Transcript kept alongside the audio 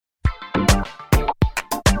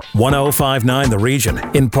1059 The Region,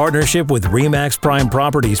 in partnership with RE/MAX Prime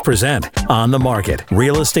Properties, present On the Market,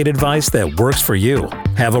 real estate advice that works for you.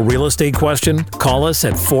 Have a real estate question? Call us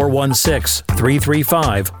at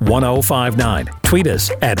 416-335-1059. Tweet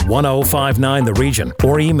us at 1059 The Region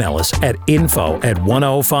or email us at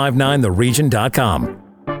info@1059theregion.com.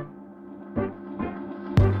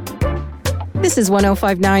 This is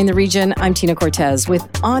 1059 The Region. I'm Tina Cortez with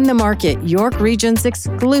On the Market, York Region's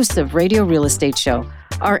exclusive radio real estate show.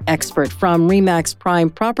 Our expert from RE/MAX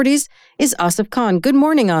Prime Properties is Asif Khan. Good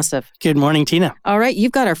morning, Asif. Good morning, Tina. All right,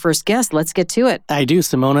 you've got our first guest. Let's get to it. I do.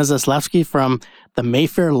 Simona Zaslavsky from the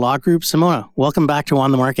Mayfair Law Group. Simona, welcome back to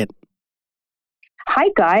On the Market. Hi,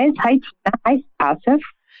 guys. Hi, Tina. Hi, Asif.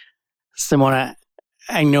 Simona,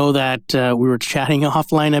 I know that we were chatting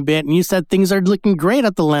offline a bit, and you said things are looking great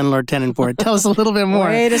at the landlord-tenant board. Tell us a little bit more.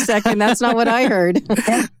 Wait a second. That's not what I heard.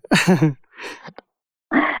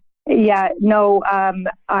 Yeah, no,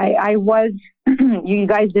 I was, you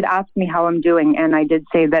guys did ask me how I'm doing, and I did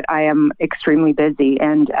say that I am extremely busy.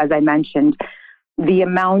 And as I mentioned, the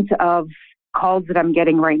amount of calls that I'm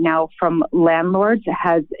getting right now from landlords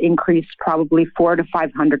has increased probably 400 to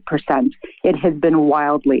 500%. It has been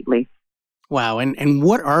wild lately. Wow. And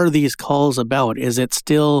what are these calls about? Is it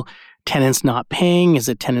still tenants not paying? Is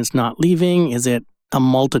it tenants not leaving? Is it a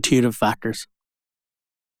multitude of factors?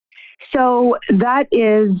 So that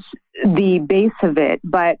is the base of it,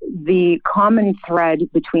 but the common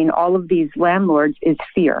thread between all of these landlords is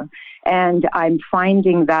fear. And I'm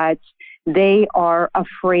finding that they are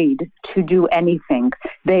afraid to do anything.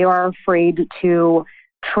 They are afraid to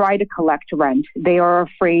try to collect rent. They are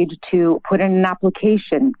afraid to put in an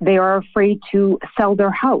application. They are afraid to sell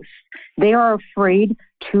their house. They are afraid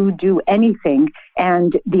to do anything.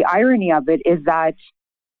 And the irony of it is that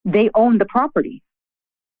they own the property.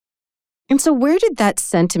 And so where did that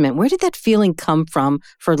sentiment, where did that feeling come from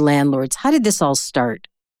for landlords? How did this all start?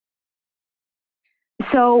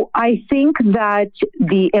 So I think that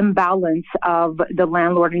the imbalance of the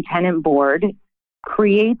landlord and tenant board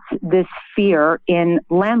creates this fear in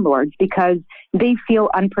landlords because they feel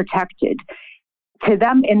unprotected. To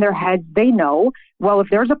them, in their heads, they know, well, if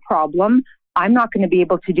there's a problem, I'm not going to be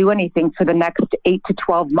able to do anything for the next 8 to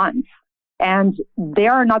 12 months. And they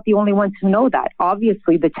are not the only ones who know that.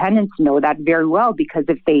 Obviously, the tenants know that very well because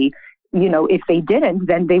if they didn't,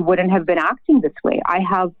 then they wouldn't have been acting this way. I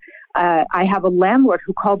have a landlord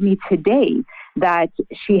who called me today that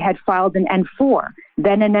she had filed an N4,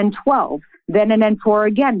 then an N12, then an N4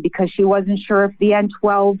 again because she wasn't sure if the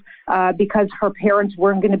N12, because her parents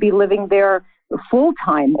weren't going to be living there full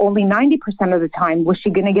time, only 90% of the time, was she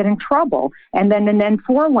going to get in trouble? And then an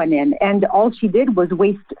N4 went in, and all she did was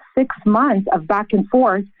waste 6 months of back and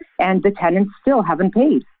forth, and the tenants still haven't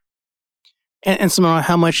paid. And Simona,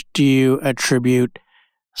 how much do you attribute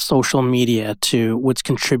social media to what's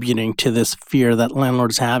contributing to this fear that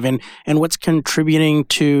landlords have, and what's contributing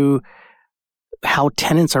to how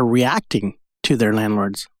tenants are reacting to their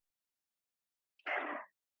landlords?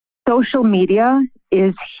 Social media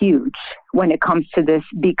is huge when it comes to this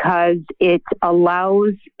because it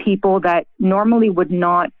allows people that normally would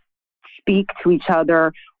not speak to each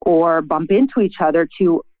other or bump into each other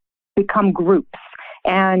to become groups.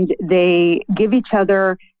 And they give each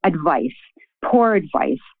other advice, poor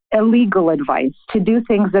advice, illegal advice to do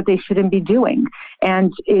things that they shouldn't be doing.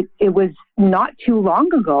 And it was not too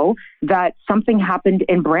long ago that something happened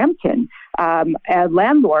in Brampton. A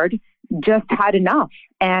landlord just had enough.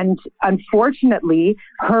 And unfortunately,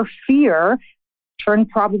 her fear turned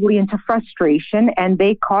probably into frustration, and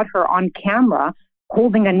they caught her on camera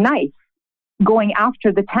holding a knife, going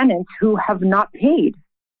after the tenants who have not paid.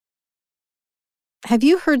 Have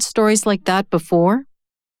you heard stories like that before?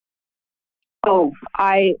 Oh,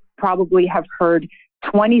 I probably have heard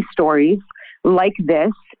 20 stories like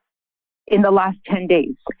this in the last 10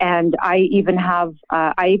 days. And I even have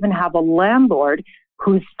a landlord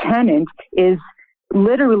whose tenant is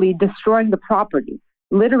literally destroying the property,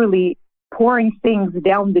 literally pouring things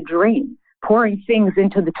down the drain, pouring things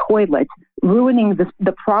into the toilet, ruining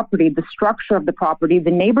the property, the structure of the property. The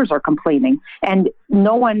neighbors are complaining, and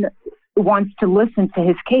no one wants to listen to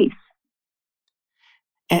his case.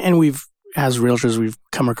 And we've, as realtors, we've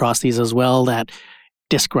come across these as well, that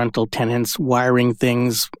disgruntled tenants wiring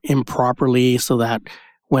things improperly so that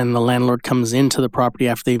when the landlord comes into the property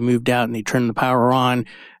after they've moved out and they turn the power on,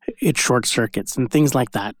 it short circuits and things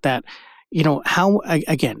like that. That, you know, how,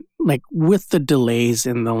 again, like with the delays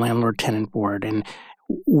in the landlord-tenant board and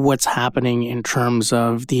what's happening in terms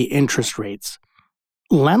of the interest rates,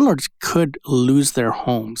 landlords could lose their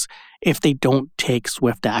homes if they don't take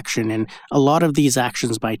swift action. And a lot of these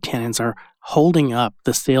actions by tenants are holding up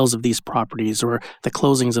the sales of these properties or the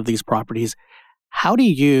closings of these properties. How do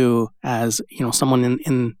you, as someone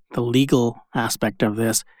in the legal aspect of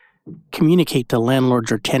this, communicate to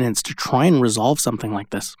landlords or tenants to try and resolve something like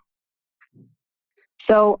this?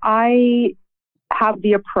 So I have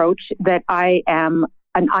the approach that I am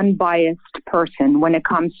an unbiased person when it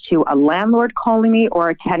comes to a landlord calling me or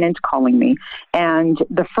a tenant calling me. And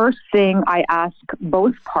the first thing I ask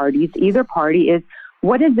both parties, either party, is,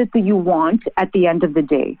 what is it that you want at the end of the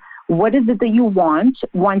day? What is it that you want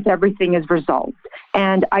once everything is resolved?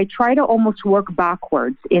 And I try to almost work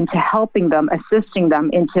backwards into helping them, assisting them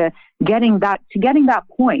into getting that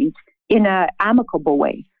point in an amicable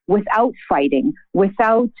way, without fighting,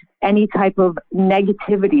 without any type of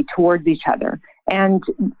negativity towards each other. And,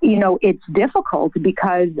 it's difficult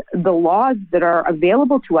because the laws that are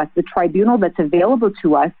available to us, the tribunal that's available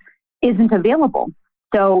to us, isn't available.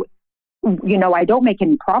 So, I don't make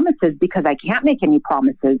any promises because I can't make any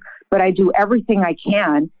promises, but I do everything I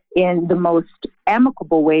can in the most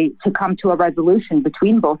amicable way to come to a resolution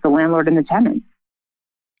between both the landlord and the tenant.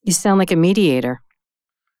 You sound like a mediator.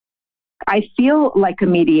 I feel like a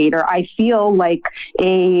mediator. I feel like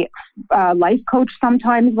a life coach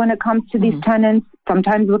sometimes when it comes to these tenants,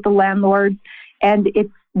 sometimes with the landlords. And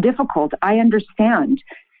it's difficult. I understand.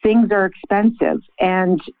 Things are expensive.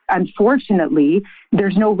 And unfortunately,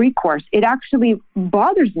 there's no recourse. It actually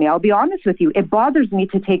bothers me. I'll be honest with you. It bothers me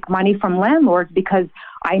to take money from landlords because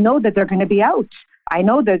I know that they're going to be out. I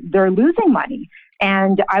know that they're losing money.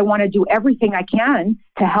 And I want to do everything I can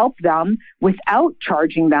to help them without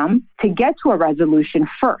charging them to get to a resolution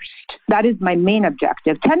first. That is my main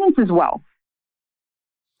objective. Tenants as well.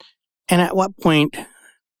 And at what point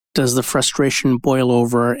does the frustration boil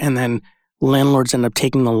over and then landlords end up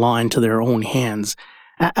taking the law into their own hands?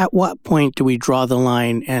 At what point do we draw the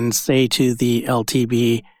line and say to the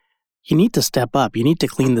LTB, you need to step up, you need to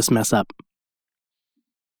clean this mess up?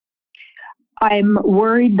 I'm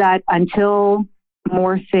worried that until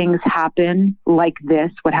more things happen like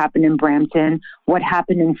this, what happened in Brampton, what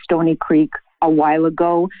happened in Stony Creek a while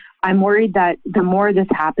ago, I'm worried that the more this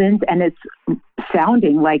happens, and it's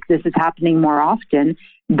sounding like this is happening more often,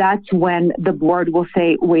 that's when the board will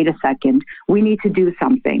say, wait a second, we need to do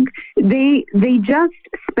something. They just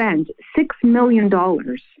spent $6 million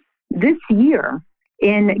this year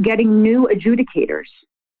in getting new adjudicators,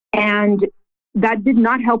 and that did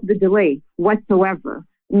not help the delay whatsoever.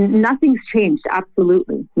 Nothing's changed,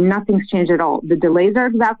 absolutely. Nothing's changed at all. The delays are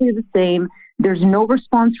exactly the same. There's no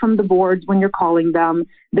response from the boards when you're calling them.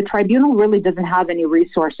 The tribunal really doesn't have any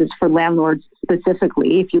resources for landlords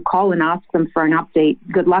specifically. If you call and ask them for an update,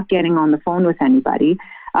 good luck getting on the phone with anybody.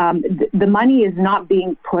 The money is not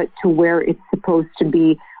being put to where it's supposed to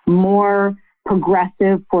be more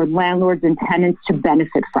progressive for landlords and tenants to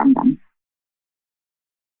benefit from them.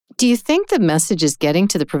 Do you think the message is getting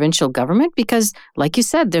to the provincial government? Because, like you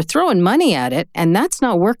said, they're throwing money at it, and that's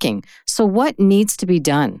not working. So what needs to be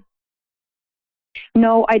done?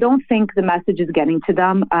 No, I don't think the message is getting to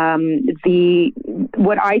them.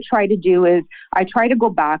 What I try to do is I try to go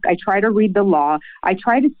back. I try to read the law. I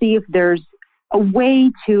try to see if there's a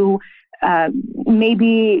way to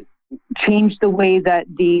maybe change the way that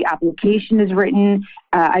the application is written.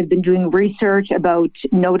 I've been doing research about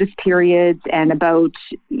notice periods and about,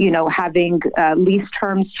 having lease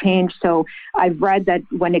terms change. So I've read that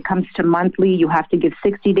when it comes to monthly, you have to give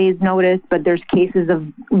 60 days notice, but there's cases of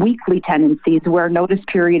weekly tenancies where notice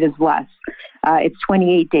period is less. It's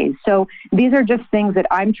 28 days. So these are just things that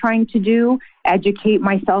I'm trying to do, educate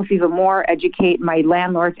myself even more, educate my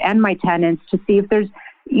landlords and my tenants to see if there's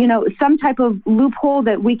some type of loophole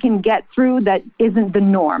that we can get through that isn't the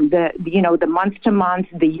norm, the month to month,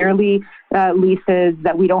 the yearly leases,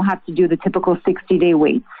 that we don't have to do the typical 60-day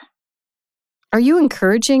waits. Are you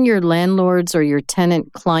encouraging your landlords or your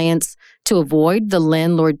tenant clients to avoid the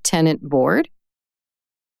landlord-tenant board?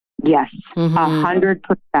 Yes,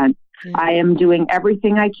 100%. I am doing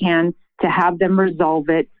everything I can to have them resolve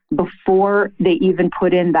it before they even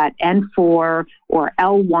put in that N4 or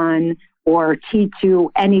L1 or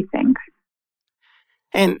T2, anything.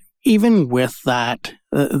 And even with that,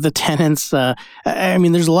 the tenants, there's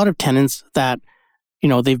a lot of tenants that,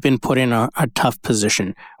 they've been put in a tough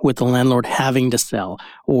position with the landlord having to sell,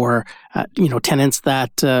 or, tenants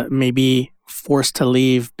that may be forced to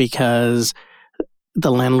leave because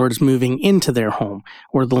the landlord's moving into their home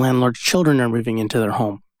or the landlord's children are moving into their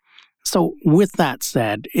home. So with that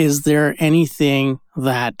said, is there anything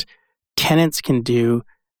that tenants can do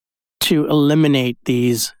to eliminate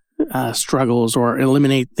these struggles or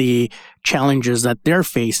eliminate the challenges that they're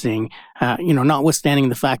facing, notwithstanding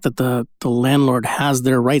the fact that the landlord has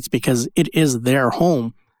their rights because it is their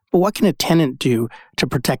home. But what can a tenant do to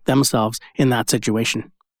protect themselves in that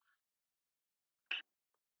situation?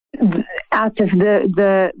 Asif,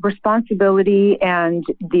 the responsibility and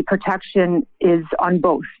the protection is on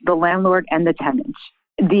both the landlord and the tenant.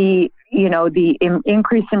 The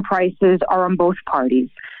increase in prices are on both parties.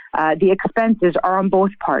 The expenses are on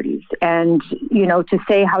both parties. And, to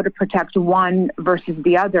say how to protect one versus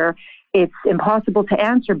the other, it's impossible to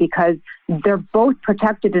answer because they're both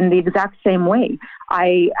protected in the exact same way.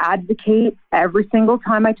 I advocate every single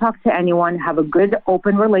time I talk to anyone, have a good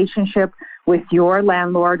open relationship with your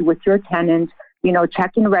landlord, with your tenant,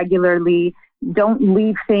 check in regularly. Don't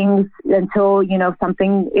leave things until,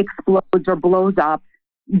 something explodes or blows up.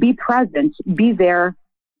 Be present, be there,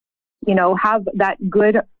 have that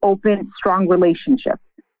good, open, strong relationship.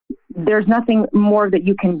 There's nothing more that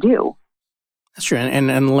you can do. That's true. And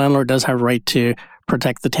the landlord does have a right to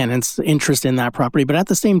protect the tenant's interest in that property. But at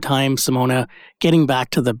the same time, Simona, getting back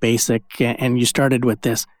to the basic, and you started with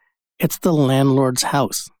this, it's the landlord's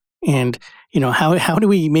house. And, how do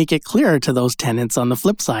we make it clear to those tenants on the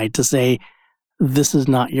flip side to say, this is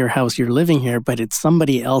not your house, you're living here, but it's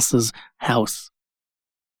somebody else's house?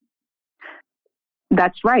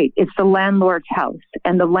 That's right. It's the landlord's house.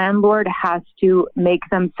 And the landlord has to make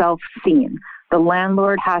themselves seen. The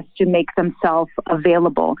landlord has to make themselves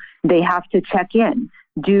available. They have to check in,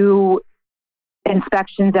 do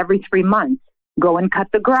inspections every 3 months, go and cut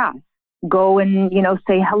the grass, go and,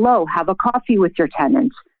 say hello, have a coffee with your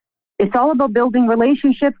tenant. It's all about building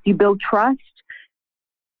relationships. You build trust.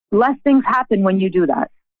 Less things happen when you do that.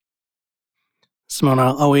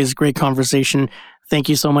 Simona, always great conversation. Thank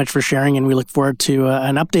you so much for sharing, and we look forward to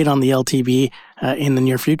an update on the LTB in the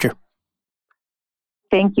near future.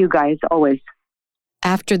 Thank you, guys, always.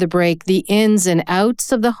 After the break, the ins and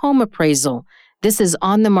outs of the home appraisal. This is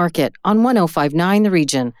On the Market on 105.9 The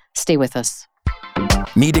Region. Stay with us.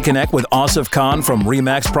 Need to connect with Asif Khan from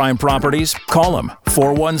RE/MAX Prime Properties? Call him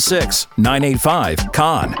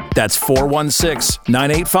 416-985-KHAN. That's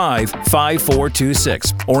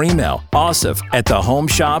 416-985-5426. Or email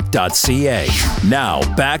asif@thehomeshop.ca.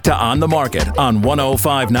 Now, back to On the Market on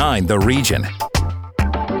 105.9 The Region.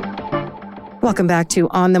 Welcome back to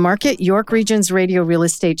On the Market, York Region's radio real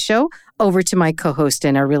estate show. Over to my co-host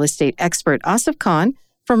and our real estate expert, Asif Khan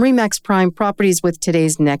from RE/MAX Prime Properties with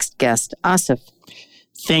today's next guest. Asif.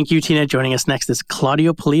 Thank you, Tina. Joining us next is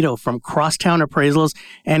Claudio Polito from Crosstown Appraisals.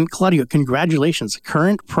 And Claudio, congratulations,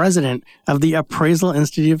 current president of the Appraisal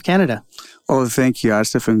Institute of Canada. Oh, thank you,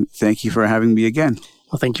 Asif, and thank you for having me again.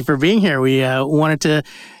 Well, thank you for being here. We wanted to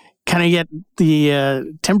kind of get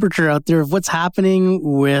the temperature out there of what's happening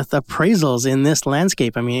with appraisals in this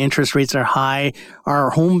landscape. I mean, interest rates are high.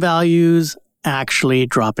 Are home values actually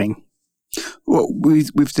dropping? Well,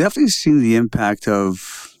 we've definitely seen the impact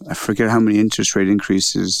of, I forget how many interest rate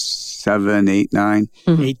increases, 7, 8, 9.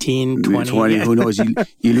 18, 20. Who knows?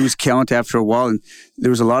 You lose count after a while. And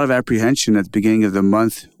there was a lot of apprehension at the beginning of the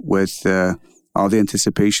month with all the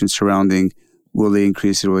anticipation surrounding will they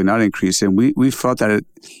increase it or will they not increase it. And we felt that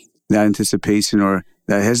that anticipation or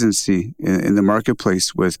that hesitancy in the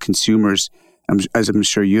marketplace with consumers, as I'm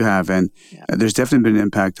sure you have. And there's definitely been an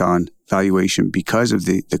impact on valuation because of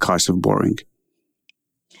the cost of borrowing.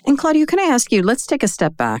 And Claudio, can I ask you, let's take a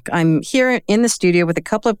step back. I'm here in the studio with a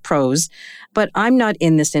couple of pros, but I'm not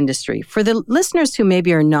in this industry. For the listeners who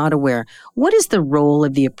maybe are not aware, what is the role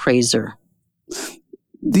of the appraiser?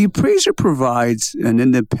 The appraiser provides an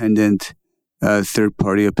independent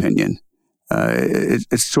third-party opinion.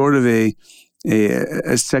 It's sort of a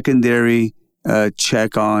secondary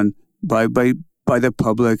check on by the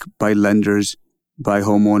public, by lenders, by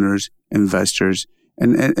homeowners, investors,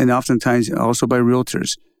 and oftentimes also by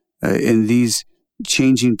realtors. In these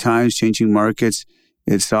changing times, changing markets,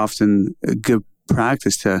 it's often a good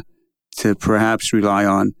practice to perhaps rely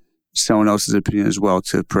on someone else's opinion as well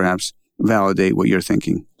to perhaps validate what you're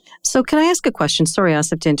thinking. So can I ask a question? Sorry,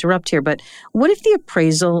 Asif, to interrupt here, but what if the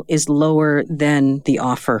appraisal is lower than the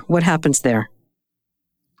offer? What happens there?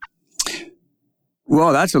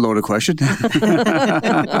 Well, that's a loaded question.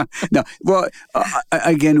 No, well,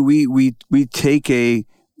 again, we take an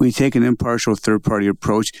impartial third-party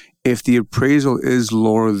approach. If the appraisal is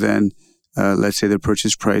lower than, let's say, the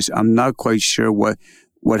purchase price, I'm not quite sure what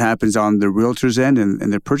happens on the realtor's end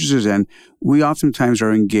and the purchaser's end. We oftentimes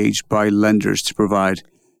are engaged by lenders to provide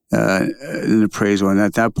an appraisal, and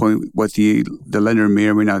at that point, what the lender may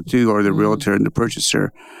or may not do, or the realtor and the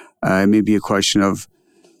purchaser, it may be a question of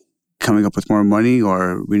coming up with more money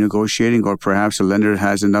or renegotiating, or perhaps a lender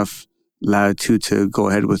has enough latitude to go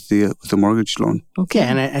ahead with the mortgage loan. Okay,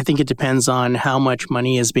 and I think it depends on how much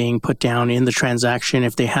money is being put down in the transaction.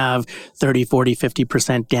 If they have 30, 40,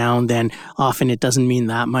 50% down, then often it doesn't mean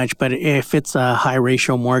that much. But if it's a high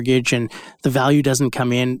ratio mortgage and the value doesn't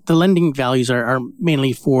come in, the lending values are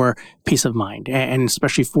mainly for peace of mind, and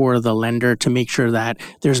especially for the lender to make sure that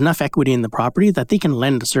there's enough equity in the property that they can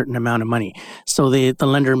lend a certain amount of money. So the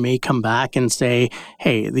lender may come back and say,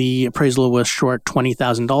 hey, the appraisal was short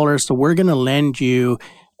 $20,000, so we're going to lend you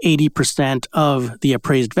 80% of the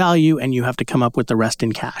appraised value, and you have to come up with the rest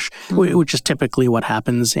in cash, which is typically what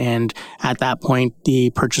happens. And at that point, the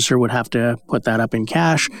purchaser would have to put that up in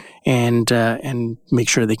cash and make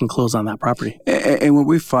sure they can close on that property. And what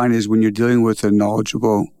we find is when you're dealing with a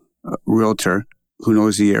knowledgeable realtor who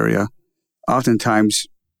knows the area, oftentimes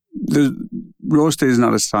the real estate is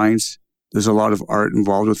not a science. There's a lot of art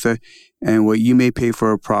involved with it. And what you may pay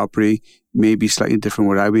for a property may be slightly different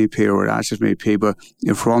what I may pay or what assets may pay. But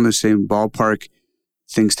if we're all in the same ballpark,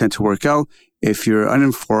 things tend to work out. If you're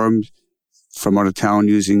uninformed from out of town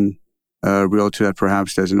using a realtor that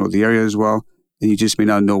perhaps doesn't know the area as well, then you just may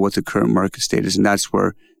not know what the current market state is. And that's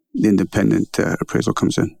where the independent appraisal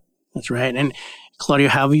comes in. That's right. And Claudio,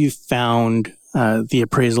 how have you found the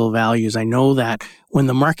appraisal values? I know that when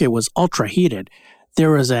the market was ultra heated,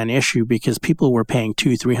 there was an issue because people were paying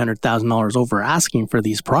 $200,000-$300,000 over asking for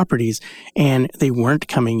these properties, and they weren't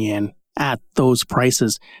coming in at those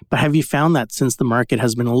prices. But have you found that since the market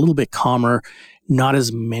has been a little bit calmer, not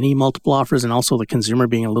as many multiple offers, and also the consumer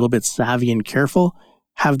being a little bit savvy and careful,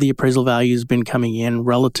 have the appraisal values been coming in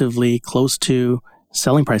relatively close to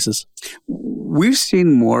selling prices? We've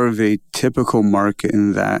seen more of a typical market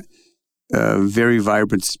in that very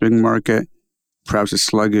vibrant spring market, perhaps a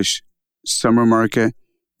sluggish summer market.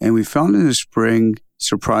 And we found in the spring,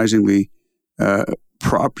 surprisingly,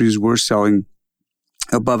 properties were selling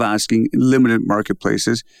above asking in limited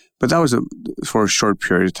marketplaces, but that was for a short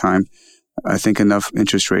period of time. I think enough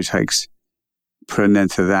interest rate hikes put an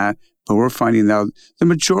end to that. But we're finding now the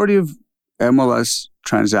majority of MLS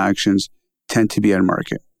transactions tend to be at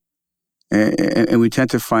market. And we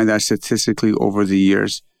tend to find that statistically over the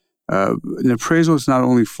years. An appraisal is not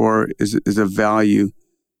only is a value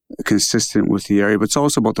consistent with the area, but it's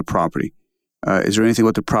also about the property. Is there anything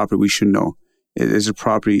about the property we should know? Is the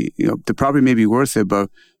property, the property may be worth it, but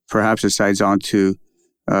perhaps it sides onto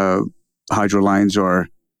hydro lines or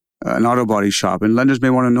an auto body shop, and lenders may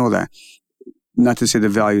want to know that. Not to say the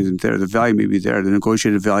value isn't there. The value may be there. The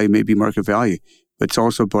negotiated value may be market value, but it's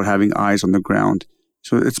also about having eyes on the ground.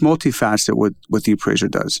 So it's multifaceted what the appraiser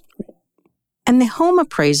does. And the home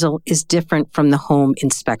appraisal is different from the home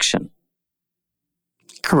inspection.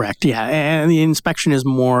 Correct, yeah. And the inspection is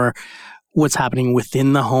more what's happening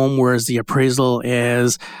within the home, whereas the appraisal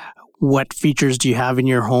is what features do you have in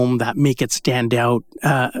your home that make it stand out,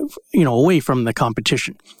 away from the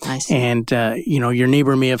competition. I see. And, your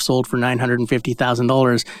neighbor may have sold for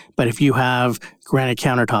 $950,000, but if you have granite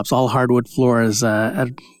countertops, all hardwood floors, a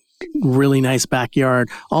really nice backyard,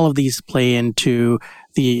 all of these play into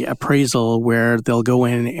the appraisal where they'll go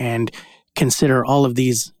in and consider all of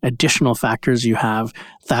these additional factors you have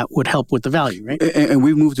that would help with the value, right? And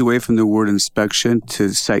we've moved away from the word inspection to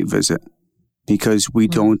site visit because we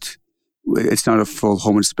don't, it's not a full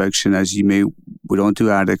home inspection we don't do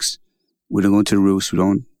attics, we don't go into roofs, we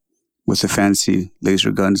don't, with the fancy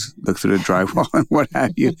laser guns, look through the drywall and what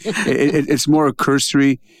have you. It's more a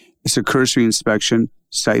cursory inspection,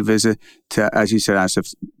 site visit to, as you said,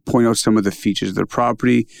 point out some of the features of the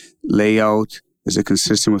property, layout, is it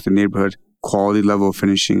consistent with the neighborhood, quality level of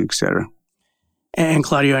finishing, etc.? And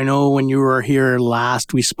Claudio, I know when you were here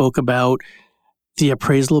last, we spoke about the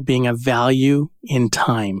appraisal being a value in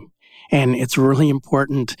time. And it's really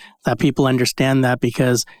important that people understand that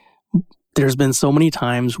because there's been so many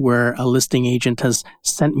times where a listing agent has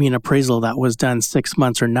sent me an appraisal that was done 6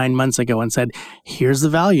 months or 9 months ago and said, here's the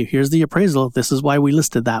value, here's the appraisal, this is why we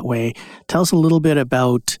listed that way. Tell us a little bit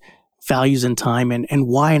about values in time and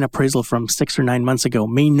why an appraisal from 6 or 9 months ago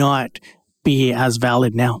may not be as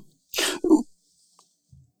valid now.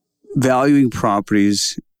 Valuing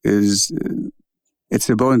properties it's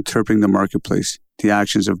about interpreting the marketplace, the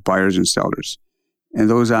actions of buyers and sellers. And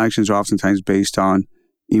those actions are oftentimes based on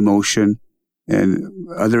emotion and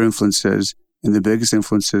other influences. And the biggest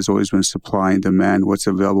influence has always been supply and demand, what's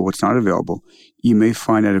available, what's not available. You may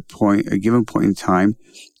find at a given point in time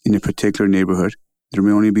in a particular neighborhood, there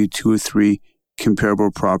may only be 2 or 3 comparable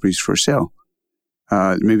properties for sale.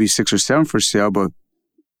 Maybe 6 or 7 for sale, but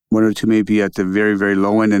 1 or 2 may be at the very, very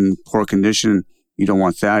low end in poor condition. You don't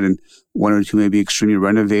want that. And one or two may be extremely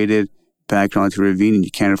renovated, back onto a ravine, and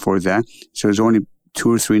you can't afford that. So there's only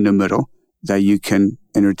 2 or 3 in the middle that you can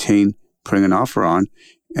entertain putting an offer on.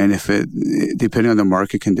 And if it, depending on the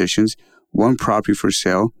market conditions, 1 property for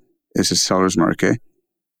sale is a seller's market.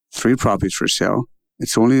 3 properties for sale,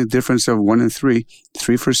 it's only a difference of 1 and 3.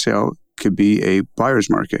 3 for sale could be a buyer's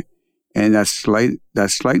market. And that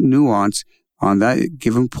slight nuance on that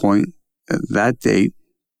given point, that date,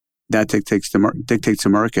 that dictates the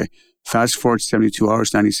market. Fast forward 72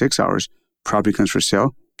 hours, 96 hours, property comes for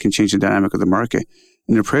sale, can change the dynamic of the market.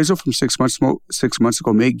 An appraisal from 6 months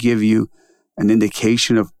ago may give you an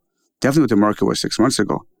indication of definitely what the market was 6 months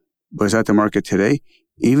ago. But is that the market today?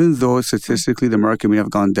 Even though statistically the market may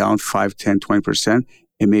have gone down 5, 10, 20%,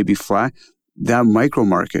 it may be flat. That micro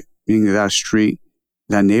market, meaning that street,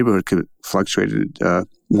 that neighborhood could fluctuate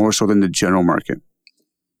more so than the general market.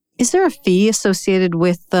 Is there a fee associated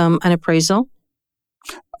with an appraisal?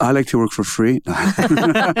 I like to work for free.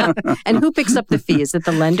 And who picks up the fee? Is it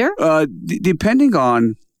the lender? Depending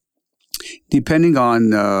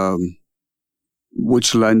on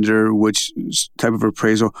which lender, which type of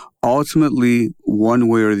appraisal, ultimately, one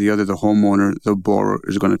way or the other, the homeowner, the borrower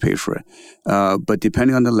is going to pay for it. But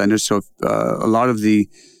depending on the lender, so a lot of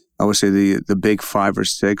I would say the big 5 or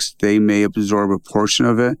 6, they may absorb a portion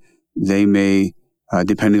of it. They may,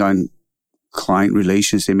 depending on client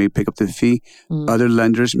relations, they may pick up the fee. Other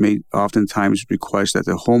lenders may oftentimes request that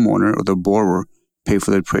the homeowner or the borrower pay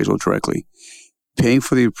for the appraisal directly. Paying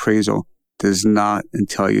for the appraisal does not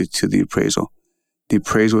entitle you to the appraisal. The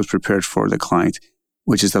appraisal is prepared for the client,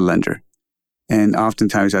 which is the lender. And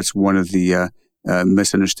oftentimes that's one of the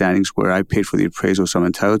misunderstandings where I paid for the appraisal, so I'm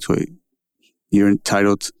entitled to it. You're not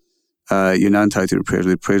entitled to the appraisal.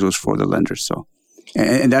 The appraisal is for the lender. So,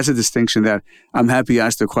 and that's a distinction that I'm happy you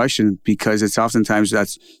asked the question, because it's oftentimes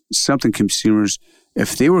that's something consumers,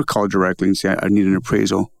 if they were called directly and say, I need an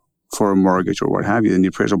appraisal for a mortgage or what have you, then the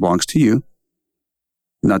appraisal belongs to you,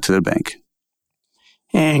 not to the bank.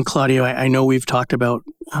 And Claudio, I know we've talked about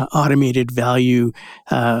automated value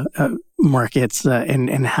markets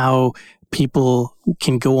and how people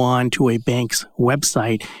can go on to a bank's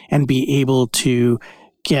website and be able to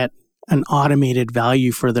get an automated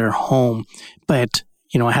value for their home. But,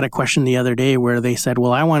 I had a question the other day where they said,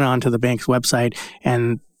 well, I went onto the bank's website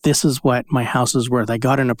and this is what my house is worth. I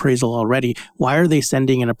got an appraisal already. Why are they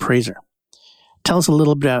sending an appraiser? Tell us a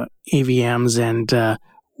little bit about AVMs and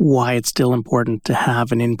why it's still important to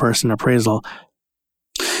have an in-person appraisal.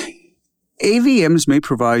 AVMs may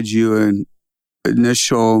provide you an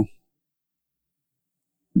initial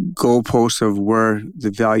goalpost of where the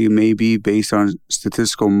value may be based on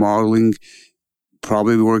statistical modeling.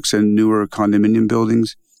 Probably works in newer condominium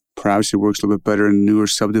buildings. Perhaps it works a little bit better in newer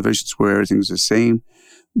subdivisions where everything's the same.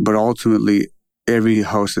 But ultimately, every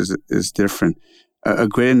house is different. A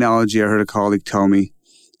great analogy I heard a colleague tell me,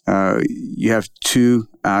 you have 2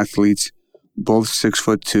 athletes, both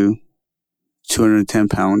 6'2", 210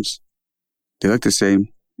 pounds. They look the same.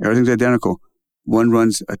 Everything's identical. One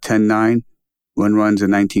runs a 10.9, one runs a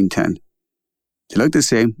 19.10. They look the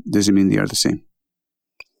same, doesn't mean they are the same.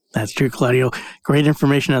 That's true, Claudio. Great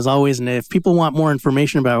information as always. And if people want more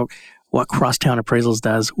information about what Crosstown Appraisals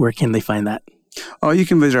does, where can they find that? Oh, you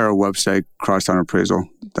can visit our website,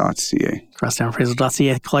 crosstownappraisal.ca.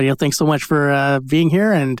 Crosstownappraisal.ca. Claudio, thanks so much for being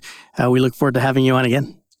here, and we look forward to having you on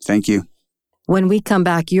again. Thank you. When we come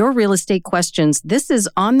back, your real estate questions. This is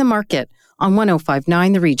On the Market on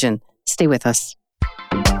 105.9 The Region. Stay with us.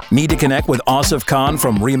 Need to connect with Asif Khan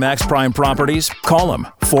from RE/MAX Prime Properties? Call him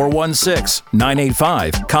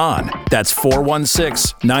 416-985-KHAN. That's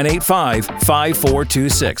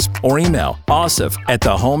 416-985-5426. Or email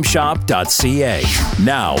asif@thehomeshop.ca.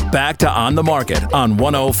 Now back to On the Market on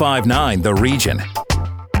 105.9 The Region.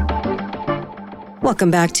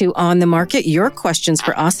 Welcome back to On the Market. Your questions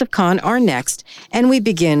for Asif Khan are next. And we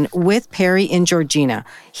begin with Perry in Georgina.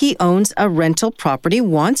 He owns a rental property,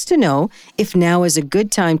 wants to know if now is a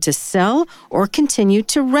good time to sell or continue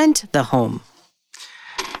to rent the home.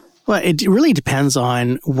 Well, it really depends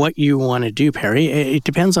on what you want to do, Perry. It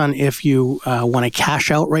depends on if you want to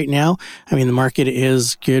cash out right now. I mean, the market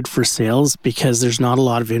is good for sales because there's not a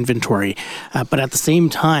lot of inventory. But at the same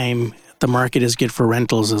time, the market is good for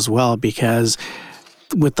rentals as well, because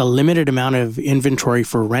with the limited amount of inventory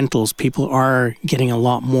for rentals, people are getting a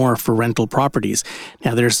lot more for rental properties.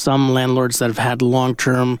 Now, there's some landlords that have had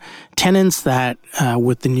long-term tenants that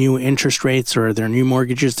with the new interest rates or their new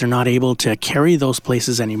mortgages, they're not able to carry those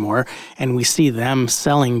places anymore. And we see them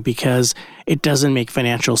selling because it doesn't make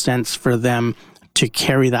financial sense for them to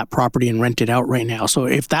carry that property and rent it out right now. So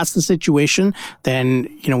if that's the situation,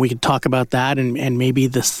 then, we could talk about that and maybe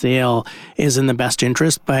the sale is in the best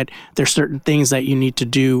interest. But there's certain things that you need to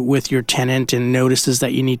do with your tenant and notices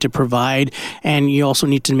that you need to provide. And you also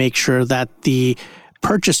need to make sure that the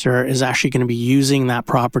purchaser is actually going to be using that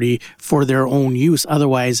property for their own use.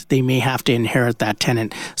 Otherwise, they may have to inherit that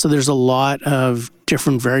tenant. So there's a lot of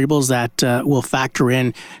different variables that will factor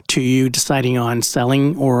in to you deciding on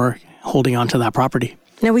selling or holding on to that property.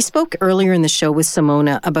 Now, we spoke earlier in the show with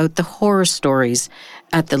Simona about the horror stories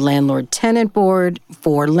at the landlord-tenant board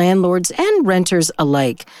for landlords and renters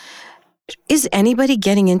alike. Is anybody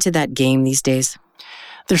getting into that game these days?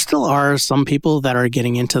 There still are some people that are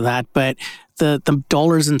getting into that, but the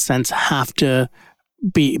dollars and cents have to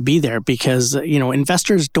be there because,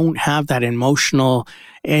 investors don't have that emotional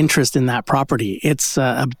interest in that property. It's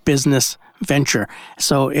a business venture.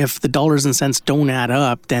 So if the dollars and cents don't add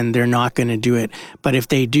up, then they're not going to do it. But if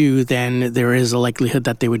they do, then there is a likelihood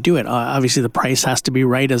that they would do it. Obviously, the price has to be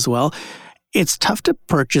right as well. It's tough to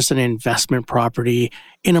purchase an investment property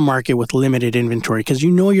in a market with limited inventory because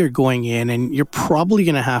you're going in and you're probably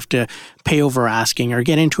going to have to pay over asking or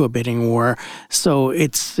get into a bidding war. So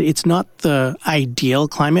it's not the ideal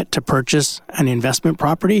climate to purchase an investment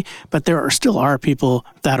property, but there still are people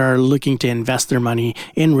that are looking to invest their money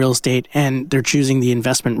in real estate and they're choosing the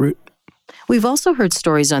investment route. We've also heard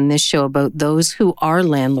stories on this show about those who are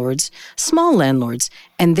landlords, small landlords,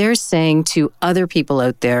 and they're saying to other people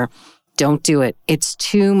out there, don't do it. It's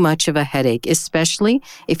too much of a headache, especially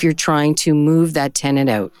if you're trying to move that tenant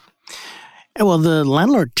out. Well, the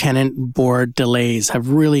landlord-tenant board delays have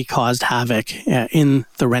really caused havoc in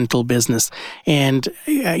the rental business. And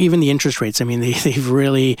even the interest rates, they've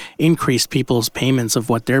really increased people's payments of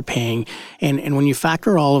what they're paying. And when you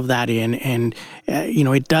factor all of that in, and,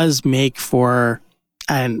 it does make for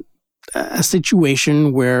a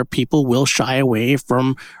situation where people will shy away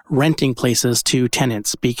from renting places to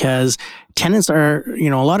tenants because tenants are, a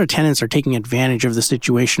lot of tenants are taking advantage of the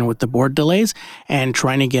situation with the board delays and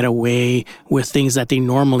trying to get away with things that they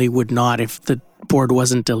normally would not if the board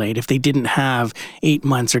wasn't delayed, if they didn't have 8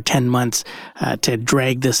 months or 10 months to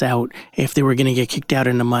drag this out, if they were going to get kicked out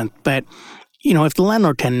in a month. But, if the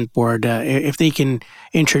landlord-tenant board, if they can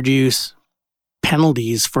introduce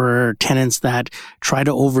penalties for tenants that try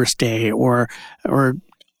to overstay or are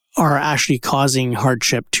actually causing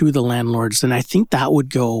hardship to the landlords, then I think that would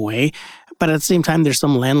go away. But at the same time, there's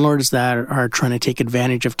some landlords that are trying to take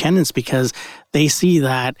advantage of tenants because they see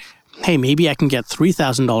that, hey, maybe I can get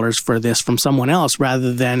 $3,000 for this from someone else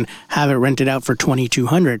rather than have it rented out for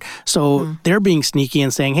 $2,200. So they're being sneaky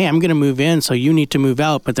and saying, hey, I'm going to move in, so you need to move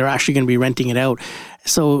out, but they're actually going to be renting it out.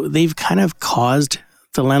 So they've kind of caused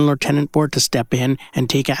the landlord-tenant board to step in and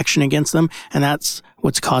take action against them. And that's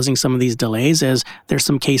what's causing some of these delays is there's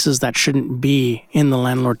some cases that shouldn't be in the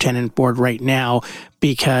landlord-tenant board right now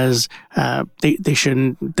because they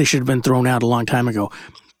should have been thrown out a long time ago.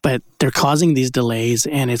 But they're causing these delays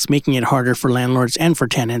and it's making it harder for landlords and for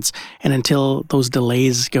tenants. And until those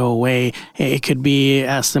delays go away, it could be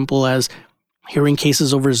as simple as hearing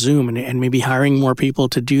cases over Zoom and maybe hiring more people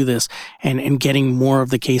to do this and getting more of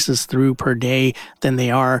the cases through per day than they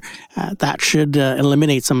are. That should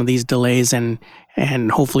eliminate some of these delays and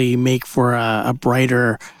hopefully make for a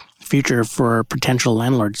brighter future for potential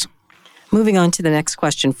landlords. Moving on to the next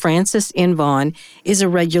question. Francis in Vaughan is a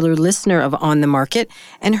regular listener of On the Market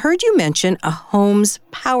and heard you mention a home's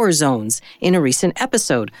power zones in a recent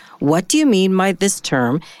episode. What do you mean by this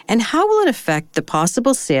term, and how will it affect the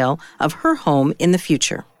possible sale of her home in the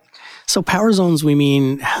future? So power zones, we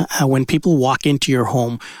mean when people walk into your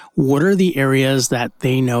home, what are the areas that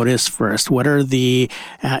they notice first? What are the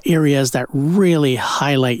areas that really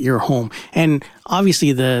highlight your home? And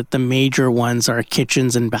obviously the major ones are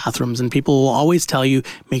kitchens and bathrooms, and people will always tell you,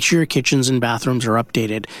 make sure your kitchens and bathrooms are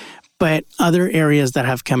updated. But other areas that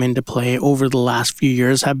have come into play over the last few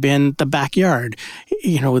years have been the backyard.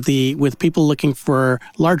 With people looking for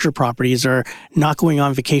larger properties or not going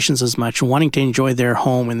on vacations as much, wanting to enjoy their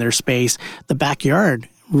home and their space, the backyard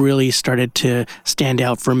really started to stand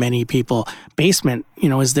out for many people. Basement,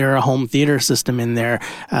 is there a home theater system in there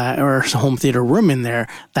or a home theater room in there?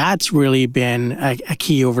 That's really been a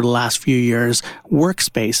key over the last few years.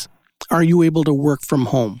 Workspace. Are you able to work from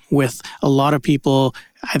home? With a lot of people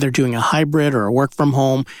either doing a hybrid or a work from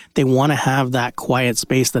home, they want to have that quiet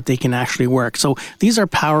space that they can actually work. So these are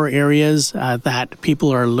power areas that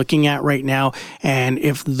people are looking at right now. And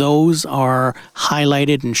if those are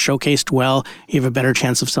highlighted and showcased well, you have a better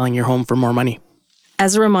chance of selling your home for more money.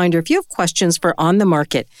 As a reminder, if you have questions for On the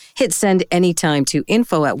Market, hit send anytime to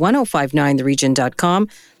info@1059theregion.com.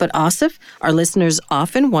 But Asif, our listeners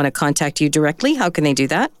often want to contact you directly. How can they do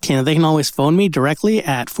that? They can always phone me directly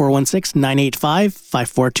at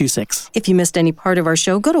 416-985-5426. If you missed any part of our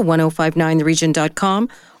show, go to 1059theregion.com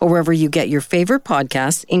or wherever you get your favorite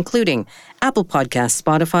podcasts, including Apple Podcasts,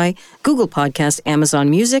 Spotify, Google Podcasts, Amazon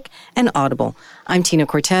Music, and Audible. I'm Tina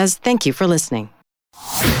Cortez. Thank you for listening.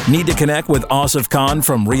 Need to connect with Asif Khan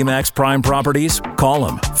from RE/MAX Prime Properties? Call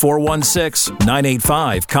him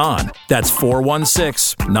 416-985-KHAN. That's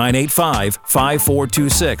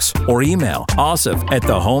 416-985-5426 or email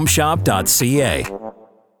asif@thehomeshop.ca.